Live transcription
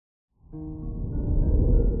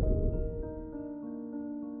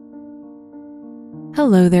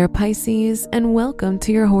Hello there, Pisces, and welcome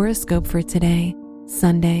to your horoscope for today,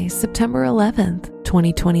 Sunday, September 11th,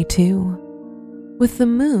 2022. With the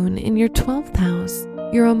moon in your 12th house,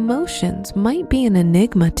 your emotions might be an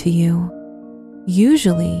enigma to you.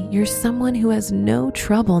 Usually, you're someone who has no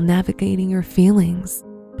trouble navigating your feelings,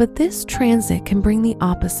 but this transit can bring the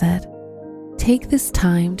opposite. Take this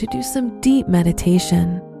time to do some deep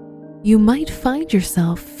meditation. You might find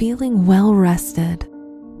yourself feeling well rested.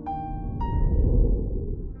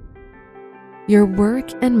 Your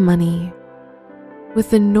work and money.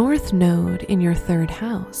 With the North Node in your 3rd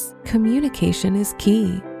house, communication is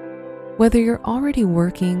key. Whether you're already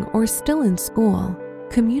working or still in school,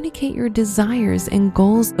 communicate your desires and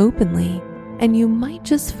goals openly, and you might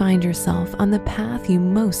just find yourself on the path you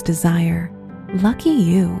most desire. Lucky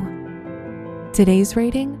you. Today's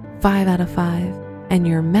rating, 5 out of 5, and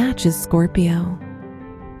your match is Scorpio.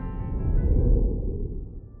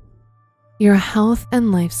 Your health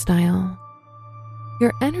and lifestyle.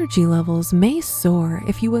 Your energy levels may soar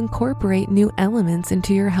if you incorporate new elements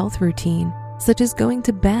into your health routine, such as going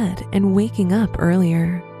to bed and waking up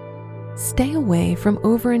earlier. Stay away from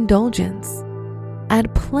overindulgence.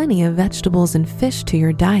 Add plenty of vegetables and fish to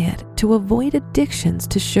your diet to avoid addictions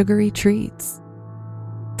to sugary treats.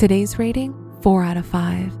 Today's rating, 4 out of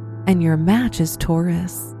 5, and your match is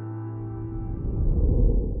Taurus.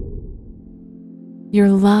 Your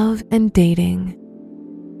love and dating.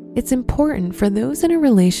 It's important for those in a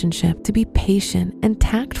relationship to be patient and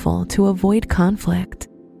tactful to avoid conflict.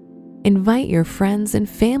 Invite your friends and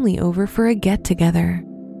family over for a get-together.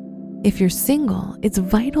 If you're single, it's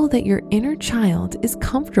vital that your inner child is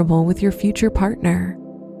comfortable with your future partner.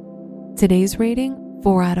 Today's rating,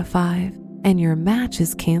 4 out of 5, and your match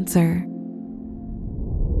is Cancer.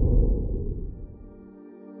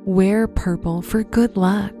 Wear purple for good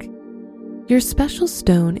luck. Your special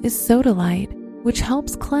stone is sodalite, which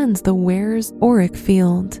helps cleanse the wearer's auric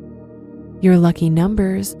field. Your lucky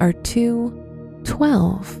numbers are 2,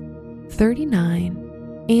 12,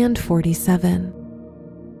 39, and 47.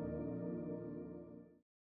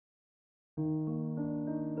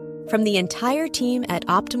 From the entire team at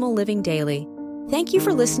Optimal Living Daily, thank you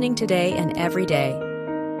for listening today and every day.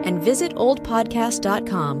 And visit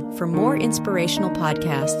oldpodcast.com for more inspirational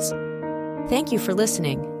podcasts. Thank you for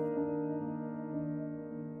listening.